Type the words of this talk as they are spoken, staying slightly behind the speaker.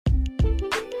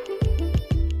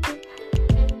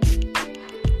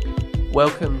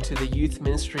Welcome to the Youth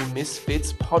Ministry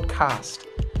Misfits podcast.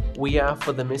 We are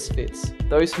for the misfits,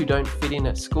 those who don't fit in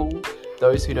at school,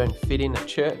 those who don't fit in at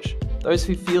church, those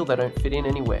who feel they don't fit in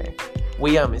anywhere.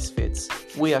 We are misfits.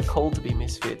 We are called to be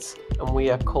misfits, and we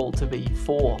are called to be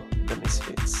for the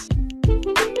misfits.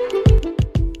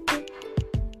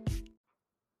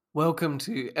 Welcome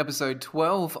to episode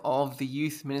 12 of the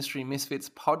Youth Ministry Misfits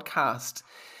podcast.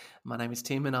 My name is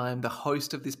Tim and I am the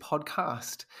host of this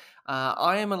podcast.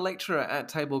 I am a lecturer at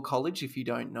Table College, if you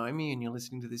don't know me and you're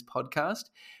listening to this podcast.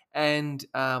 And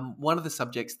one of the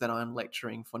subjects that I'm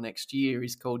lecturing for next year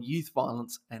is called Youth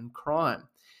Violence and Crime.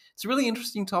 It's a really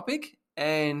interesting topic,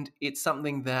 and it's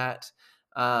something that,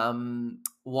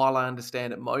 while I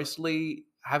understand it mostly,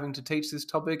 having to teach this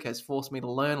topic has forced me to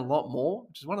learn a lot more,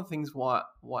 which is one of the things why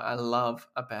I love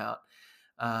about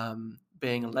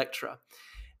being a lecturer.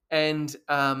 And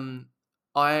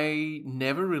I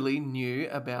never really knew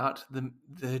about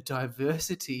the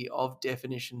diversity of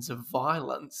definitions of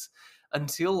violence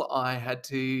until I had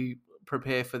to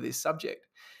prepare for this subject.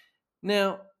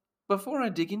 Now, before I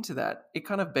dig into that, it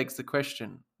kind of begs the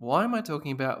question, why am I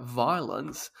talking about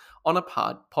violence on a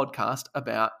podcast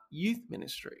about youth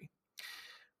ministry?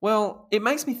 Well, it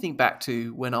makes me think back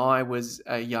to when I was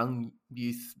a young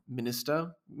youth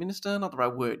minister, not the right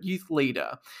word, youth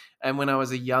leader. And when I was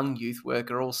a young youth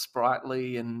worker, all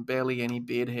sprightly and barely any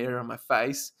beard hair on my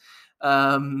face,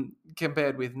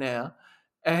 compared with now.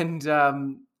 And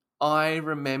I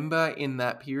remember in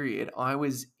that period, I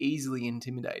was easily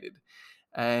intimidated.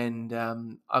 And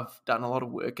I've done a lot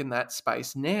of work in that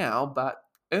space now, but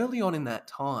early on in that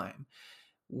time,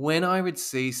 when I would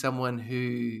see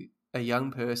a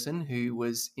young person who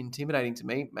was intimidating to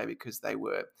me, maybe because they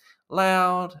were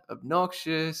loud,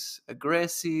 obnoxious,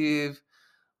 aggressive,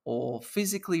 or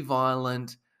physically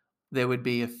violent, there would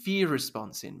be a fear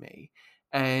response in me.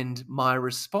 And my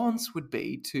response would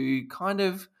be to kind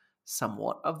of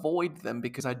somewhat avoid them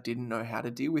because I didn't know how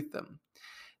to deal with them.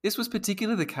 This was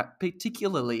particularly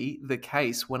the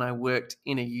case when I worked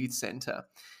in a youth centre.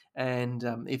 And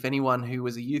if anyone who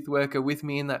was a youth worker with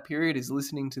me in that period is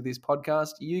listening to this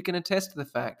podcast, you can attest to the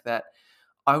fact that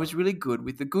I was really good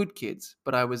with the good kids,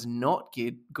 but I was not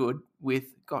good with,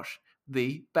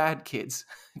 the bad kids.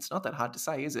 It's not that hard to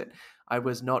say, is it? I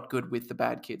was not good with the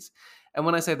bad kids. And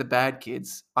when I say the bad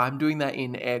kids, I'm doing that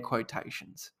in air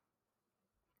quotations.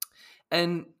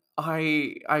 And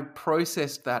I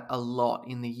processed that a lot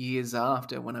in the years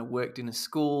after when I worked in a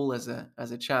school as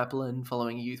a chaplain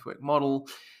following a youth work model,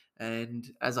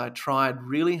 and as I tried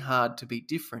really hard to be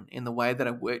different in the way that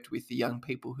I worked with the young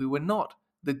people who were not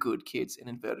the good kids, in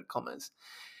inverted commas.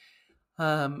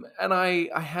 And I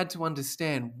had to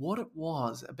understand what it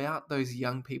was about those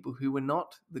young people who were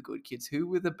not the good kids, who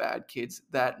were the bad kids,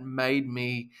 that made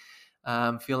me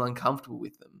feel uncomfortable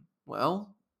with them.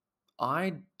 Well,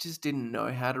 I just didn't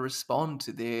know how to respond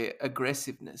to their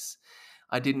aggressiveness.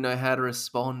 I didn't know how to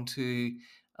respond to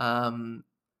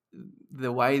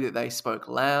the way that they spoke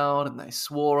loud and they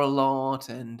swore a lot,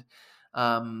 and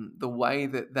the way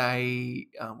that they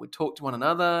would talk to one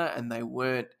another, and they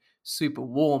weren't super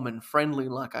warm and friendly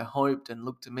like I hoped, and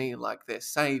looked to me like their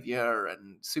savior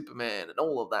and Superman and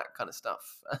all of that kind of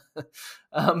stuff.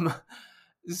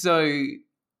 So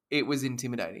it was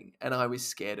intimidating, and I was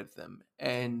scared of them.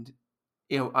 And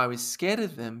I was scared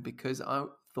of them because I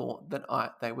thought that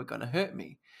they were going to hurt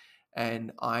me,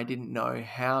 and I didn't know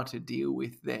how to deal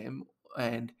with them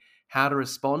and how to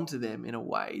respond to them in a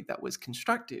way that was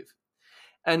constructive.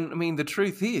 And I mean, the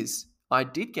truth is, I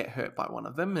did get hurt by one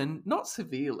of them, and not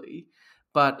severely,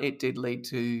 but it did lead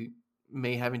to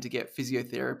me having to get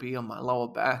physiotherapy on my lower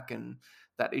back, and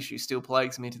that issue still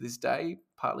plagues me to this day,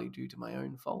 partly due to my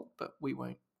own fault, but we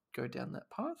won't go down that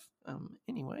path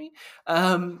anyway.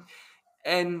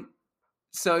 And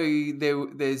so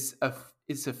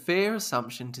it's a fair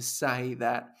assumption to say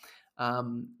that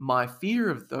my fear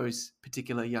of those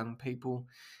particular young people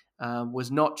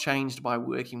was not changed by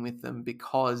working with them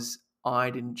because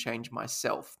I didn't change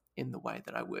myself in the way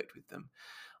that I worked with them.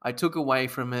 I took away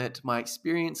from it my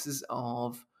experiences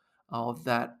of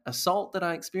that assault that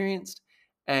I experienced,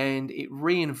 and it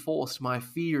reinforced my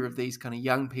fear of these kind of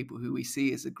young people who we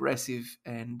see as aggressive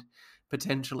and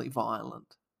potentially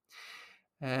violent.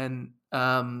 And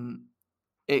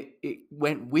it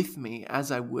went with me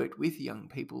as I worked with young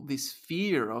people, this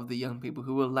fear of the young people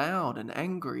who were loud and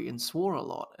angry and swore a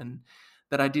lot, and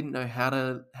that I didn't know how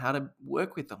to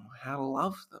work with them, how to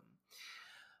love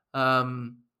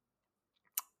them.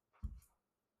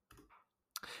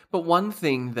 But one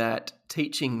thing that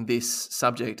teaching this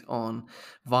subject on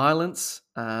violence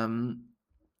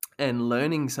and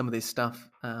learning some of this stuff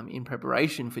in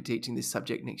preparation for teaching this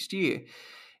subject next year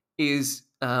is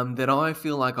that I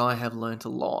feel like I have learnt a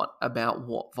lot about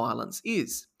what violence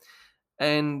is.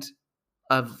 And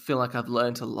I feel like I've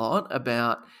learnt a lot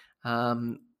about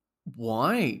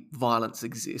why violence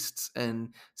exists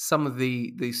and some of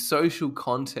the social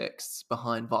contexts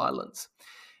behind violence.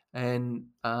 And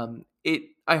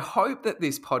I hope that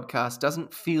this podcast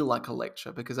doesn't feel like a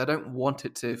lecture, because I don't want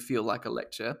it to feel like a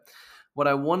lecture. What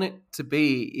I want it to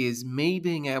be is me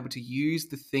being able to use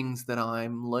the things that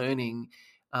I'm learning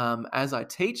as I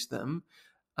teach them,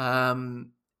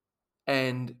 um,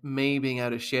 and me being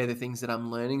able to share the things that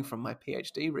I'm learning from my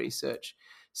PhD research,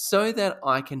 so that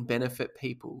I can benefit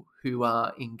people who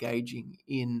are engaging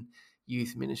in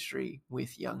youth ministry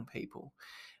with young people.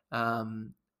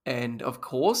 Um, and of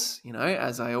course,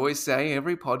 as I always say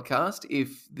every podcast,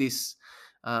 if this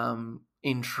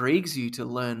intrigues you to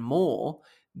learn more,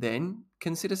 then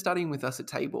consider studying with us at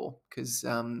Tabor, because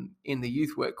in the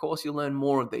youth work course, you'll learn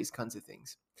more of these kinds of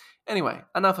things. Anyway,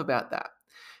 enough about that.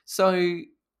 So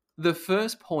the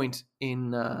first point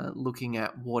in looking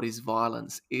at what is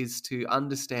violence is to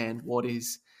understand what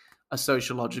is a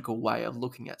sociological way of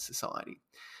looking at society.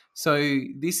 So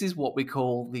this is what we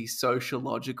call the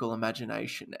sociological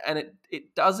imagination. And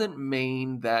it doesn't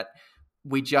mean that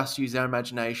we just use our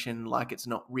imagination like it's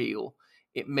not real.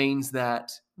 It means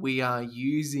that we are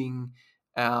using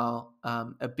our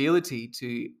ability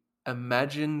to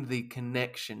imagine the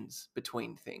connections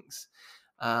between things,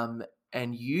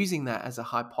 and using that as a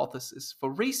hypothesis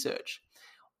for research,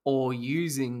 or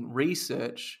using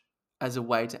research as a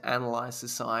way to analyze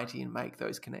society and make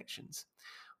those connections.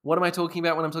 What am I talking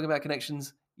about when I'm talking about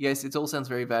connections? Yes, it all sounds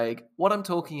very vague. What I'm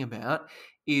talking about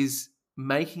is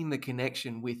making the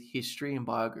connection with history and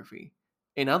biography.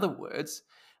 In other words,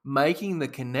 making the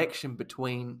connection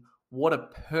between what a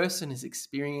person is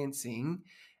experiencing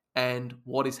and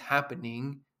what is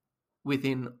happening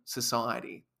within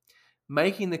society.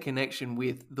 Making the connection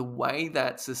with the way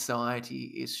that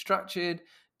society is structured,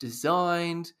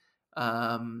 designed,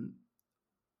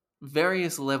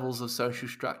 various levels of social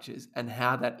structures, and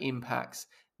how that impacts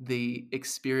the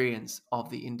experience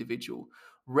of the individual.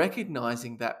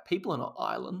 Recognizing that people are not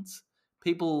islands.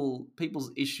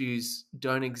 People's issues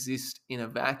don't exist in a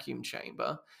vacuum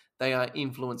chamber. They are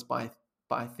influenced by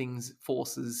things,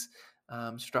 forces,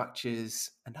 structures,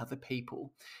 and other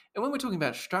people. And when we're talking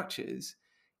about structures,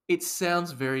 it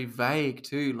sounds very vague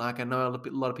too. Like, I know a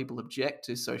lot of people object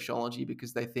to sociology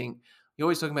because they think you're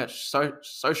always talking about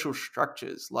social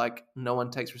structures, like no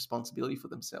one takes responsibility for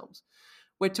themselves.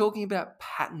 We're talking about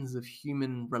patterns of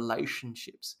human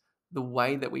relationships, the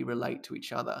way that we relate to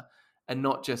each other, and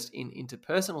not just in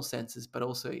interpersonal senses, but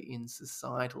also in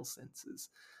societal senses,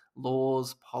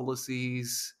 laws,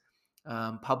 policies,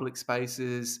 public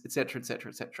spaces, etc.,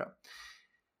 etc., etc.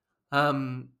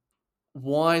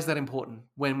 Why is that important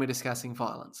when we're discussing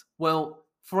violence? Well,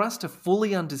 for us to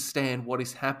fully understand what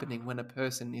is happening when a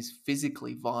person is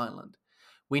physically violent,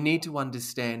 we need to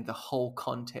understand the whole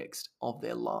context of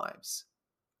their lives.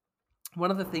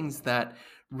 One of the things that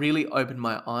really opened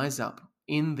my eyes up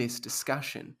in this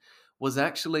discussion was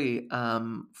actually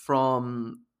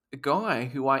from a guy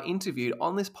who I interviewed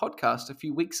on this podcast a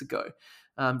few weeks ago,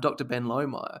 Dr. Ben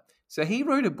Lohmeyer. So he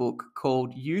wrote a book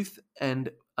called Youth and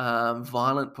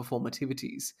Violent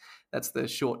Performativities. That's the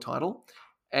short title.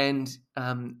 And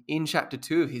in chapter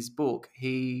 2 of his book,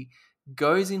 he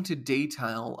goes into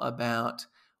detail about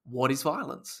what is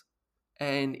violence.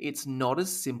 And it's not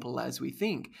as simple as we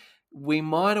think. We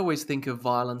might always think of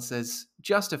violence as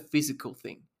just a physical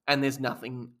thing, and there's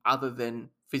nothing other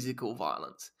than physical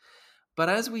violence. But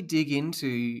as we dig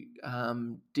into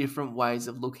different ways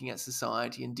of looking at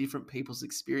society and different people's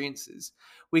experiences,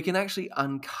 we can actually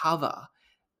uncover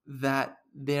that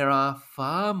there are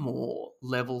far more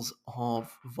levels of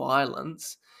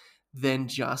violence than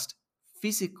just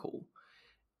physical.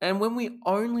 And when we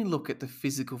only look at the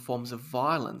physical forms of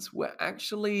violence, we're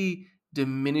actually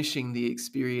diminishing the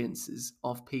experiences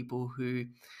of people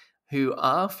who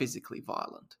are physically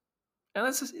violent. And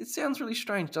it sounds really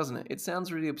strange, doesn't it? It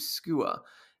sounds really obscure.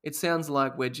 It sounds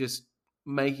like we're just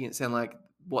making it sound like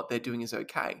what they're doing is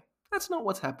okay. That's not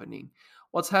what's happening.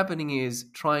 What's happening is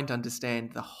trying to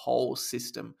understand the whole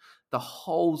system, the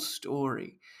whole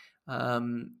story,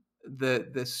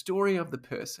 the story of the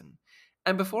person.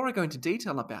 And before I go into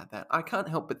detail about that, I can't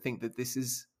help but think that this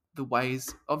is the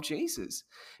ways of Jesus.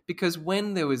 Because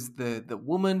when there was the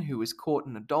woman who was caught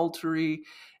in adultery,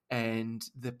 and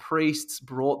the priests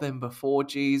brought them before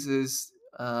Jesus,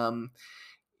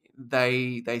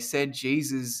 they said,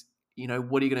 Jesus,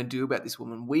 what are you going to do about this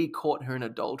woman? We caught her in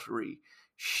adultery.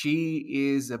 she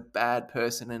is a bad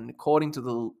person, and according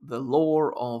to the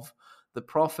law of the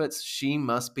prophets, she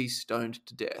must be stoned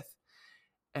to death.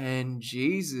 And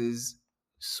Jesus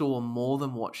saw more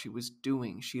than what she was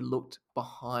doing. She looked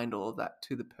behind all of that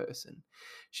to the person.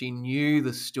 She knew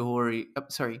the story.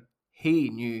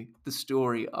 He knew the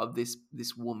story of this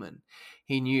woman.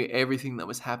 He knew everything that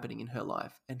was happening in her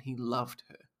life, and he loved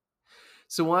her.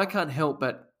 So I can't help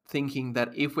but thinking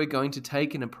that if we're going to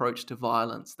take an approach to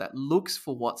violence that looks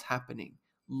for what's happening,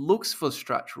 looks for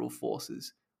structural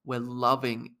forces, we're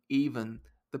loving even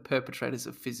the perpetrators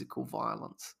of physical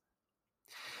violence.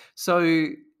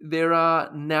 So there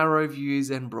are narrow views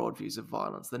and broad views of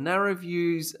violence. The narrow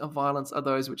views of violence are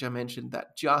those which I mentioned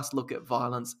that just look at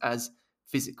violence as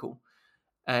physical.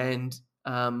 And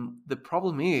the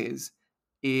problem is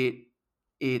it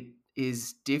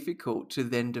is difficult to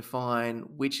then define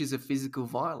which is a physical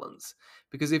violence.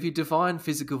 Because if you define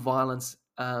physical violence,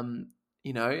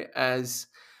 as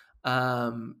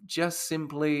just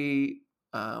simply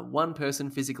one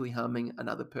person physically harming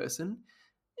another person,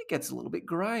 it gets a little bit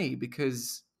grey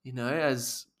because,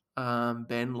 as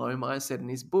Ben Lohmeyer said in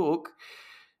his book,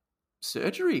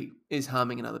 surgery is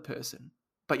harming another person,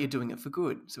 but you're doing it for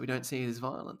good, so we don't see it as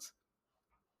violence.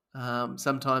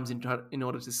 Sometimes in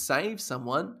order to save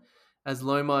someone, as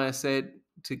Lohmeyer said,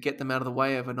 to get them out of the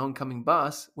way of an oncoming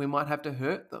bus, we might have to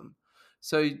hurt them.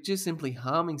 So just simply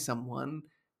harming someone,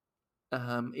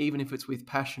 even if it's with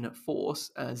passionate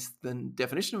force, as the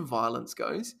definition of violence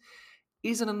goes,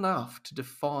 isn't enough to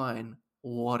define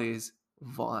what is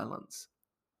violence.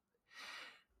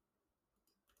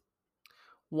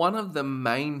 One of the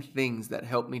main things that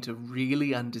helped me to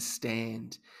really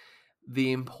understand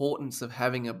the importance of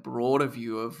having a broader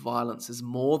view of violence as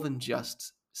more than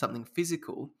just something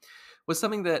physical was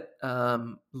something that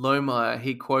Lohmeyer,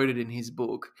 he quoted in his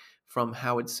book from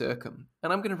Howard Sercombe.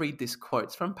 And I'm going to read this quote.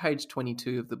 It's from page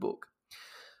 22 of the book.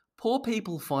 "Poor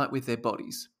people fight with their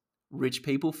bodies. Rich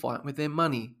people fight with their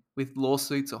money, with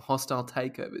lawsuits or hostile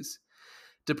takeovers.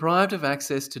 Deprived of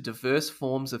access to diverse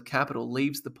forms of capital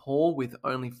leaves the poor with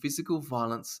only physical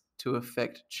violence to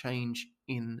effect change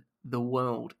in the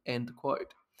world." End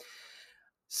quote.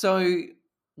 So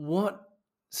what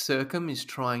Sercombe is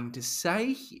trying to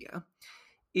say here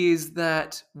is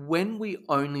that when we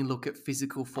only look at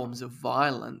physical forms of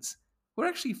violence, we're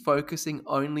actually focusing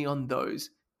only on those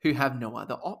who have no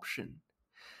other option.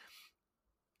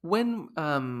 When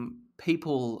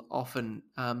people often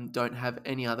don't have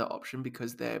any other option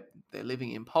because they're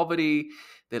living in poverty,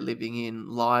 they're living in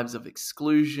lives of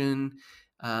exclusion,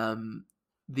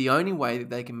 the only way that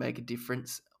they can make a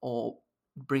difference or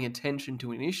bring attention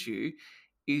to an issue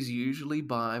is usually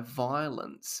by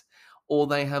violence, or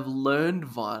they have learned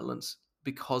violence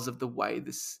because of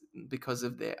because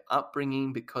of their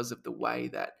upbringing, because of the way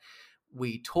that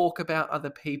we talk about other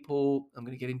people. I'm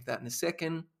going to get into that in a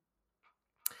second.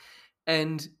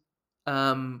 And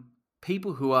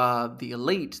people who are the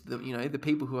elite, the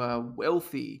people who are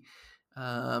wealthy,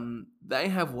 they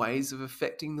have ways of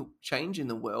affecting the change in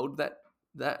the world that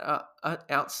are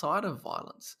outside of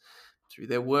violence, through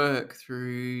their work,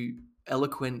 through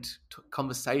eloquent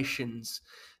conversations,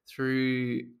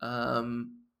 through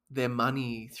their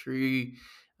money, through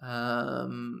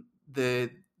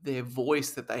their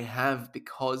voice that they have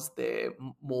because they're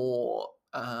more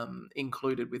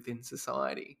included within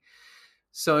society.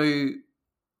 So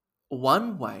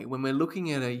one way, when we're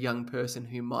looking at a young person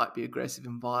who might be aggressive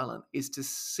and violent, is to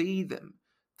see them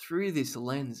through this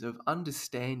lens of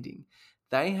understanding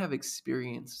they have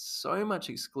experienced so much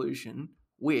exclusion,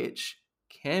 which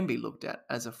can be looked at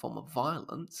as a form of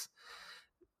violence,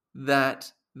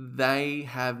 that they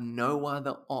have no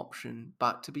other option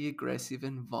but to be aggressive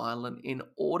and violent in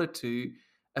order to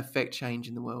affect change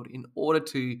in the world, in order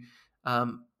to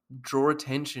draw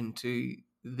attention to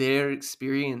their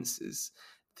experiences,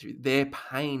 through their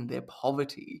pain, their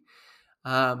poverty.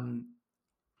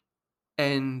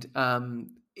 It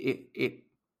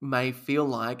may feel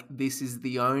like this is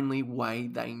the only way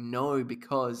they know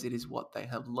because it is what they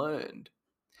have learned.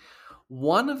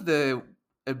 One of the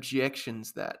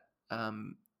objections that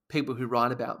people who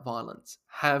write about violence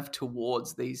have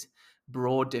towards these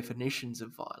broad definitions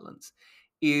of violence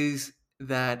is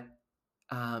that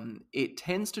it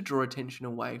tends to draw attention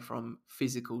away from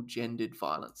physical gendered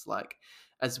violence, like,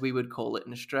 as we would call it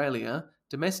in Australia,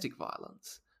 domestic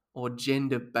violence, or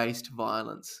gender-based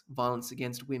violence, violence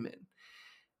against women.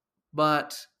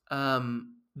 But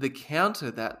the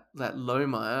counter that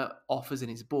Lohmeyer offers in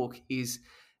his book is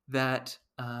that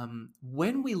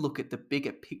when we look at the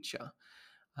bigger picture,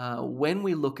 when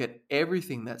we look at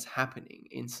everything that's happening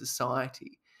in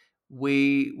society,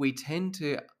 we tend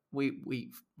to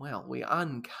we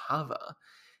uncover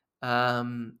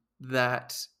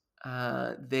that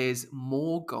there's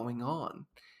more going on.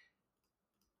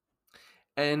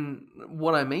 And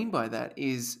what I mean by that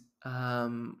is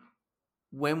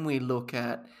when we look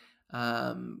at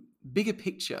bigger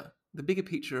picture, the bigger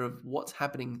picture of what's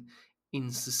happening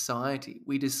in society,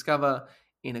 we discover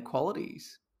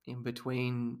inequalities in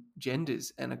between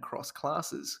genders and across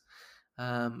classes.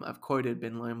 I've quoted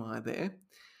Ben Lomar there.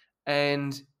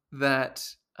 And that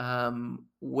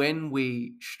when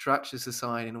we structure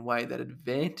society in a way that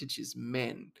advantages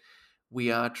men,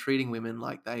 we are treating women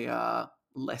like they are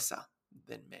lesser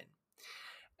than men.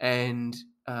 And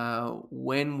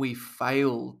when we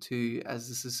fail to, as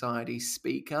a society,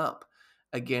 speak up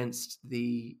against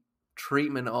the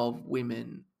treatment of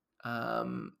women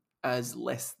as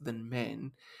less than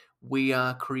men, we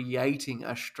are creating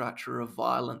a structure of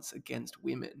violence against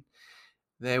women.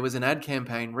 There was an ad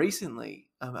campaign recently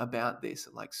about this,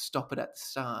 like stop it at the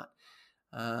start.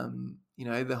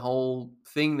 The whole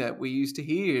thing that we used to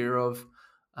hear of,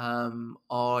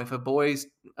 if a boy's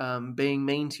being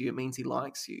mean to you, it means he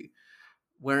likes you.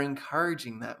 We're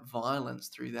encouraging that violence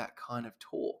through that kind of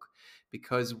talk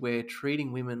because we're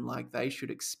treating women like they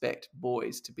should expect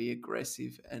boys to be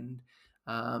aggressive and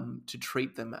to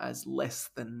treat them as less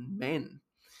than men.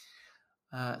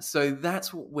 So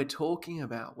that's what we're talking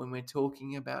about when we're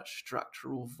talking about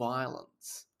structural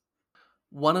violence.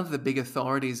 One of the big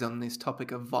authorities on this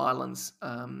topic of violence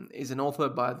is an author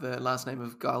by the last name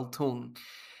of Galtung.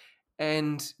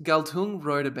 And Galtung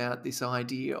wrote about this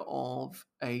idea of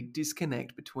a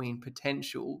disconnect between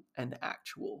potential and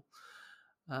actual,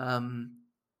 and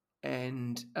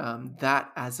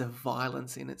that as a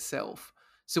violence in itself.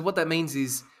 So what that means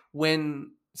is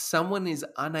when someone is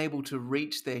unable to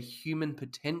reach their human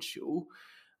potential,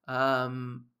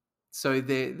 so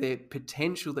their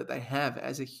potential that they have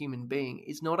as a human being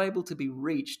is not able to be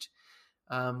reached,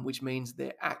 which means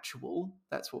they're actual.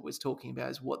 That's what we're talking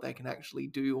about, is what they can actually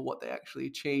do or what they actually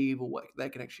achieve or what they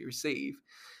can actually receive.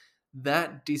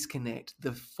 That disconnect,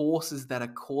 the forces that are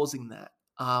causing that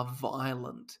are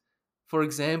violent. For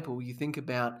example, you think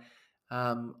about,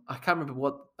 I can't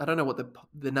remember I don't know what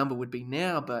the number would be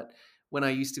now, but when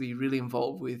I used to be really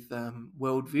involved with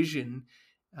World Vision,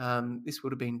 this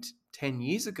would have been 10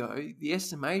 years ago, the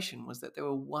estimation was that there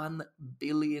were 1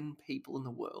 billion people in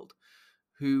the world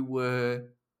who were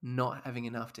not having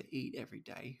enough to eat every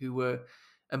day,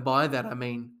 and by that I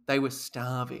mean they were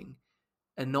starving,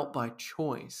 and not by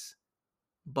choice,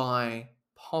 by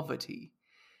poverty.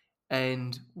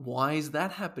 And why is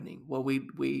that happening? Well,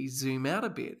 we zoom out a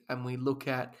bit and we look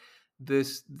at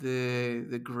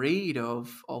the greed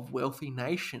of wealthy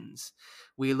nations.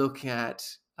 We look at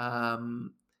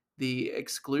the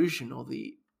exclusion or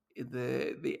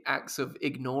the acts of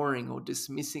ignoring or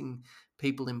dismissing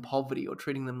people in poverty or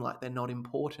treating them like they're not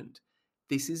important.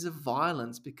 This is a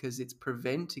violence because it's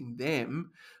preventing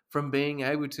them from being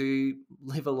able to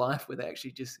live a life where they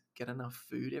actually just get enough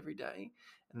food every day,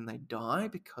 and they die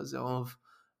because of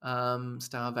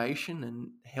starvation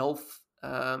and health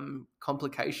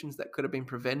complications that could have been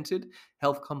prevented,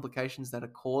 health complications that are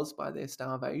caused by their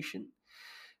starvation.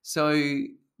 So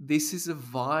this is a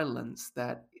violence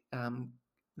that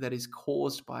is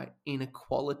caused by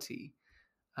inequality,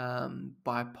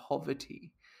 by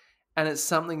poverty, and it's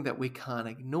something that we can't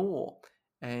ignore.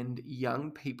 And young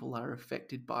people are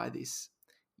affected by this.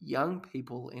 Young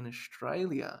people in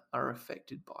Australia are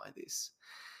affected by this.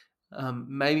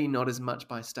 Maybe not as much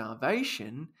by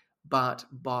starvation, but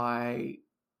by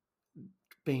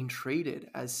being treated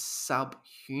as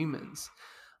subhumans.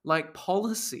 Like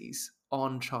policies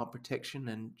on child protection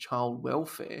and child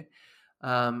welfare,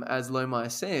 as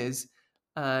Lomar says,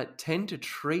 tend to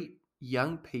treat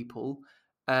young people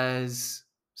as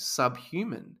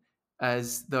subhuman,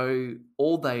 as though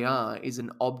all they are is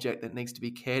an object that needs to be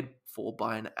cared for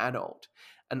by an adult,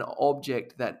 an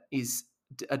object that is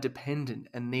a dependent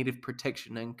and need of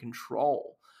protection and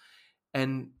control.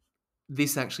 And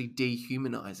this actually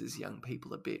dehumanizes young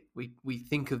people a bit. We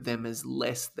think of them as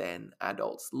less than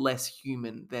adults, less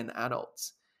human than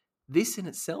adults. This in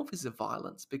itself is a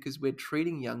violence because we're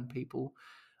treating young people,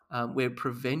 we're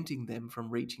preventing them from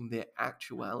reaching their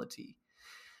actuality.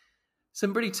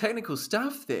 Some pretty technical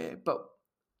stuff there, but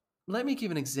let me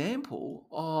give an example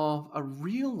of a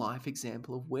real life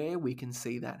example of where we can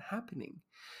see that happening.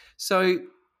 So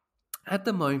at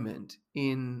the moment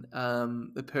in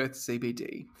the Perth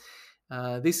CBD,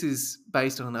 this is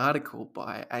based on an article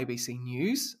by ABC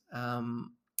News.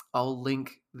 I'll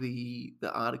link the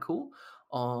article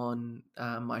on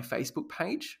my Facebook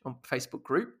page, on Facebook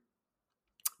group.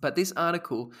 But this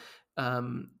article,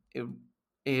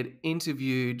 it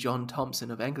interviewed John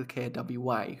Thompson of Anglicare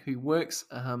WA, who works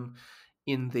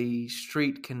in the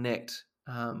Street Connect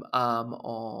arm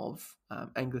of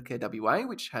Anglicare WA,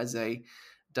 which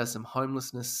does some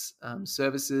homelessness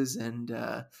services. And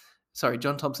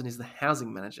John Thompson is the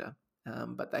housing manager,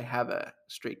 but they have a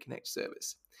Street Connect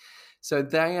service. So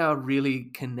they are really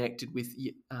connected with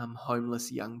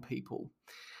homeless young people.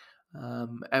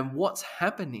 And what's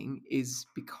happening is,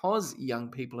 because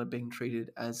young people are being treated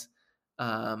as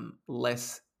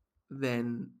less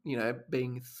than,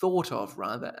 being thought of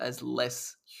rather as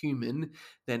less human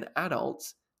than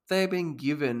adults, they're being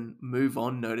given move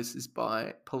on notices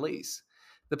by police.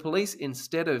 The police,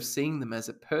 instead of seeing them as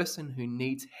a person who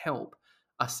needs help,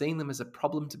 are seeing them as a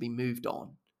problem to be moved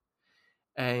on.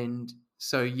 And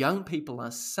so young people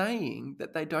are saying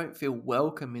that they don't feel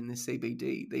welcome in the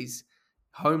CBD. These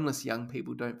homeless young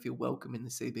people don't feel welcome in the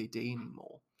CBD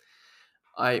anymore.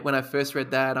 When I first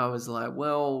read that, I was like,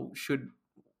 well,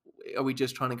 are we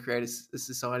just trying to create a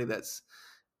society that's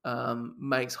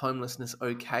makes homelessness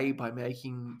okay by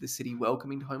making the city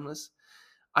welcoming to homeless?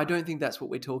 I don't think that's what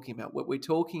we're talking about. What we're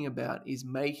talking about is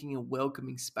making a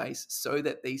welcoming space so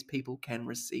that these people can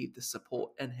receive the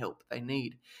support and help they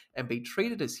need and be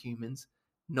treated as humans,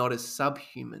 not as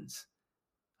subhumans.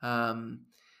 And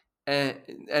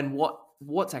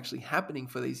what's actually happening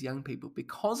for these young people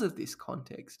because of this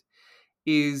context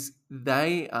is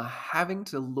they are having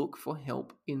to look for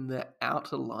help in the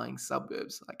outer lying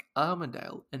suburbs like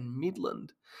Armidale and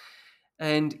Midland.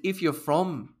 And if you're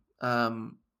from,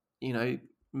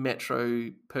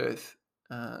 Metro Perth,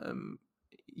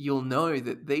 you'll know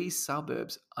that these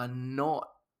suburbs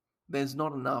there's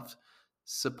not enough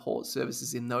support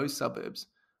services in those suburbs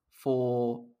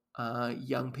for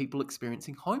young people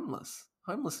experiencing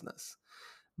homelessness.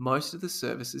 Most of the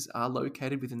services are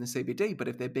located within the CBD, but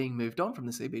if they're being moved on from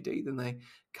the CBD, then they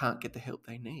can't get the help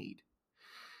they need.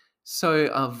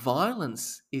 So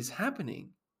violence is happening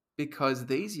because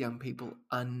these young people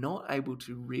are not able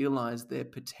to realize their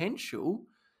potential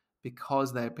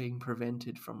because they're being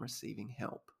prevented from receiving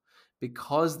help,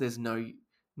 because there's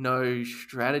no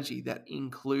strategy that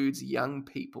includes young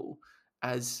people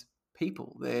as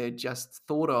people. They're just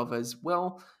thought of as,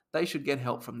 well, they should get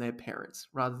help from their parents,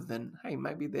 rather than, hey,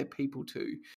 maybe they're people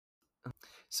too.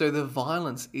 So the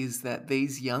violence is that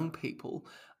these young people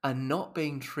are not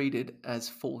being treated as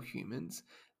full humans.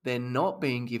 They're not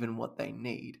being given what they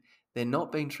need. They're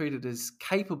not being treated as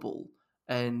capable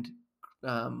and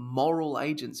moral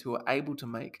agents who are able to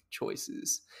make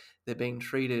choices. They're being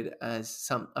treated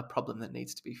as a problem that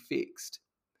needs to be fixed.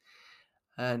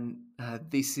 And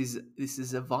this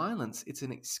is a violence. It's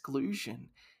an exclusion.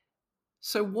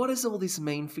 So what does all this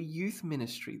mean for youth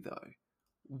ministry, though?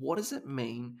 What does it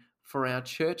mean for our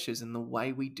churches and the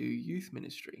way we do youth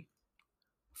ministry?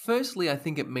 Firstly, I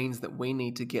think it means that we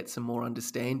need to get some more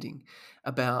understanding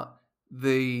about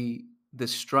the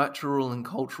structural and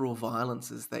cultural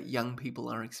violences that young people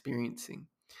are experiencing.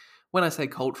 When I say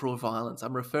cultural violence,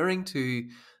 I'm referring to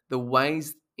the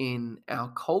ways in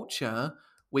our culture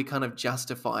we kind of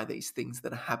justify these things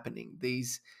that are happening.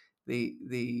 These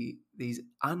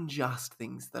unjust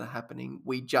things that are happening,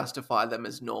 we justify them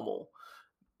as normal.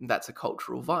 That's a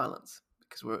cultural violence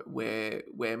because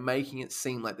we're making it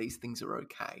seem like these things are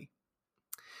okay.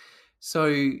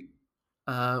 So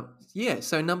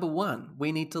so number one,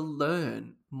 we need to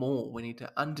learn more. We need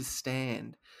to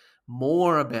understand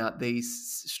more about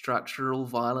these structural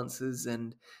violences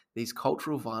and these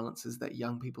cultural violences that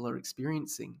young people are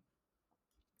experiencing.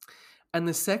 And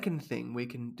the second thing we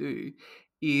can do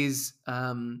is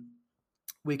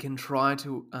we can try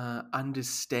to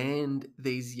understand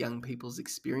these young people's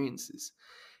experiences.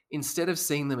 Instead of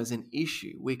seeing them as an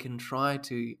issue, we can try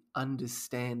to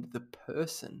understand the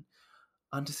person,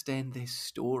 understand their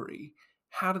story.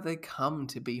 How did they come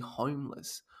to be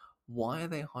homeless? Why are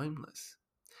they homeless?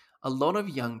 A lot of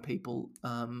young people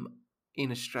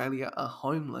in Australia are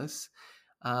homeless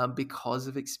because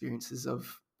of experiences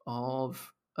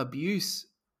of abuse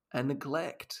and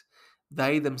neglect.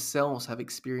 They themselves have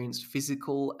experienced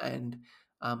physical and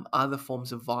other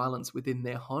forms of violence within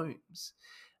their homes.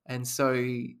 And so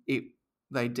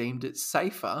they deemed it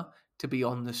safer to be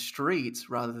on the streets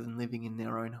rather than living in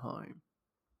their own home.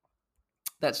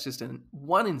 That's just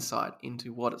one insight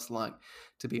into what it's like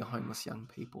to be a homeless young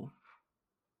people.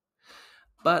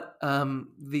 But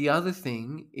the other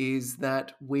thing is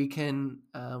that we can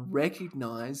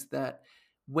recognize that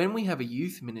when we have a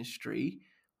youth ministry,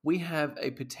 we have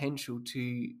a potential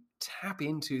to tap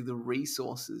into the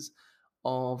resources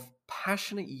of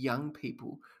passionate young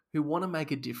people who want to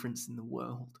make a difference in the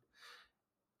world.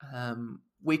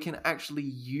 We can actually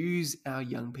use our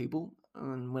young people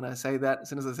and when I say that, as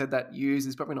soon as I said that, use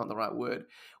is probably not the right word.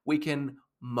 We can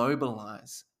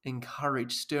mobilize,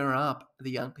 encourage, stir up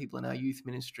the young people in our youth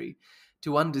ministry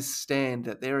to understand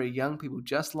that there are young people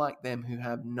just like them who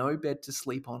have no bed to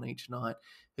sleep on each night,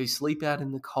 who sleep out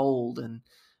in the cold and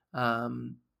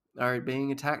are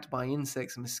being attacked by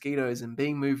insects and mosquitoes and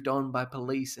being moved on by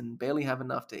police and barely have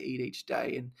enough to eat each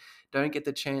day and don't get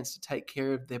the chance to take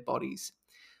care of their bodies.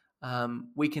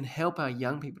 We can help our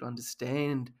young people to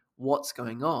understand what's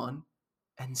going on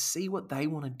and see what they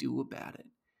want to do about it.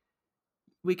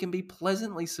 We can be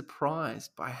pleasantly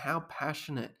surprised by how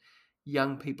passionate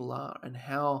young people are and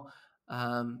how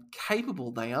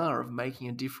capable they are of making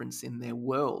a difference in their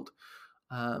world.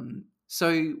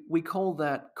 So we call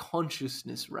that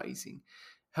consciousness raising,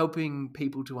 helping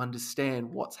people to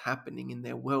understand what's happening in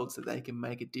their world so they can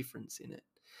make a difference in it.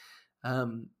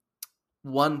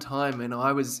 One time when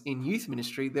I was in youth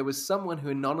ministry, there was someone who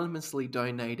anonymously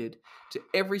donated to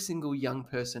every single young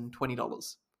person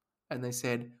 $20. And they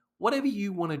said, whatever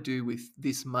you want to do with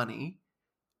this money,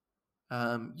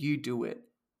 you do it.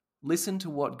 Listen to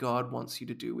what God wants you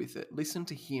to do with it. Listen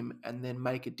to Him and then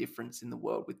make a difference in the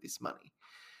world with this money.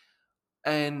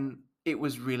 And it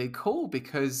was really cool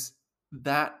because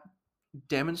that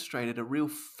demonstrated a real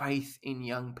faith in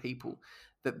young people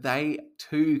that they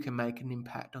too can make an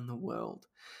impact on the world.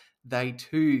 They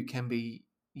too can be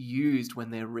used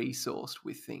when they're resourced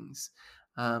with things.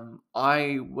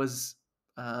 I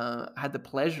had the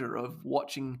pleasure of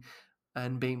watching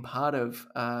and being part of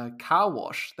a car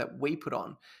wash that we put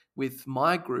on with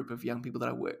my group of young people that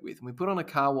I work with. And we put on a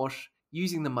car wash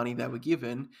using the money they were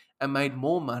given and made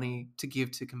more money to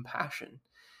give to compassion.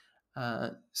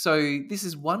 So this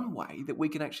is one way that we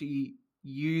can actually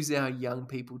use our young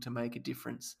people to make a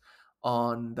difference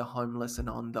on the homeless and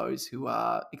on those who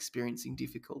are experiencing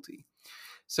difficulty.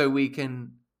 So we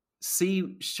can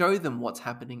show them what's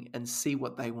happening and see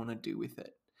what they want to do with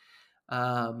it.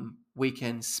 We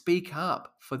can speak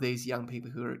up for these young people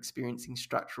who are experiencing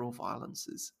structural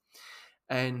violences.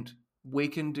 And we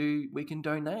can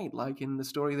donate, like in the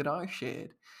story that I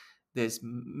shared. There's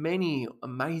many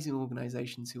amazing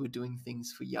organisations who are doing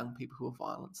things for young people who are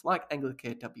violent, like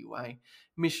Anglicare WA,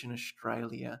 Mission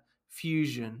Australia,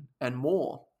 Fusion, and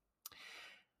more.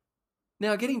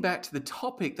 Now, getting back to the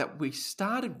topic that we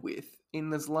started with in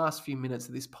those last few minutes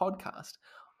of this podcast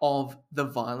of the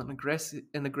violent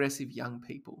and aggressive young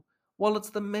people, well, it's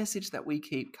the message that we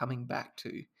keep coming back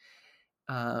to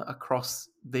across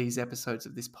these episodes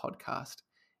of this podcast.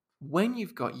 When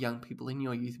you've got young people in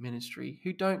your youth ministry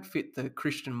who don't fit the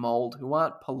Christian mold, who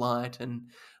aren't polite and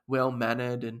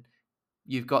well-mannered, and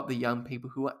you've got the young people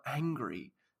who are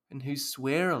angry and who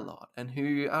swear a lot and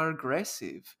who are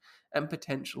aggressive and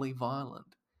potentially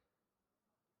violent,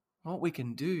 what we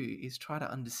can do is try to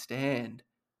understand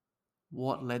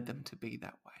what led them to be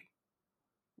that way.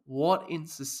 What in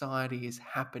society is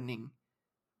happening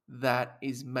that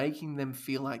is making them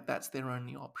feel like that's their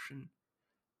only option?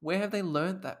 Where have they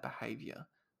learned that behavior?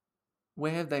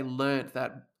 Where have they learned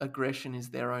that aggression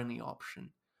is their only option?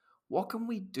 What can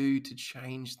we do to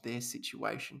change their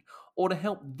situation or to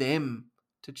help them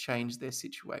to change their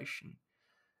situation?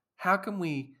 How can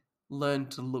we learn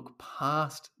to look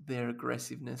past their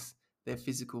aggressiveness, their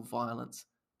physical violence,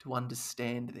 to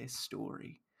understand their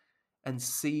story and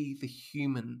see the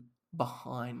human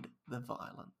behind the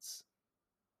violence?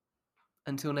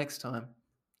 Until next time,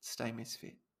 stay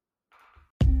misfit.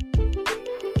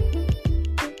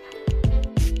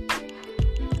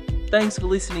 Thanks for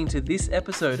listening to this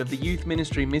episode of the Youth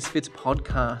Ministry Misfits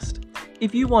podcast.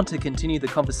 If you want to continue the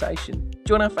conversation,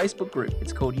 join our Facebook group.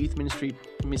 It's called Youth Ministry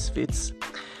Misfits.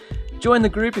 Join the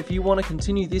group if you want to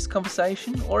continue this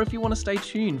conversation or if you want to stay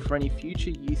tuned for any future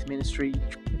youth ministry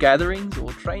gatherings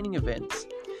or training events.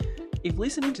 If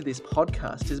listening to this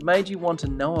podcast has made you want to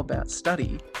know about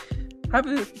study, have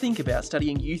a think about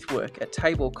studying youth work at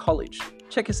Tabor College.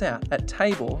 Check us out at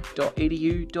tabor.edu.au.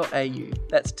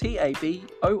 That's tabor.edu.au.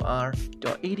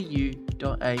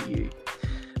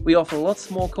 We offer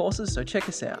lots more courses, so check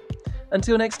us out.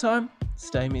 Until next time,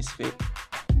 stay misfit.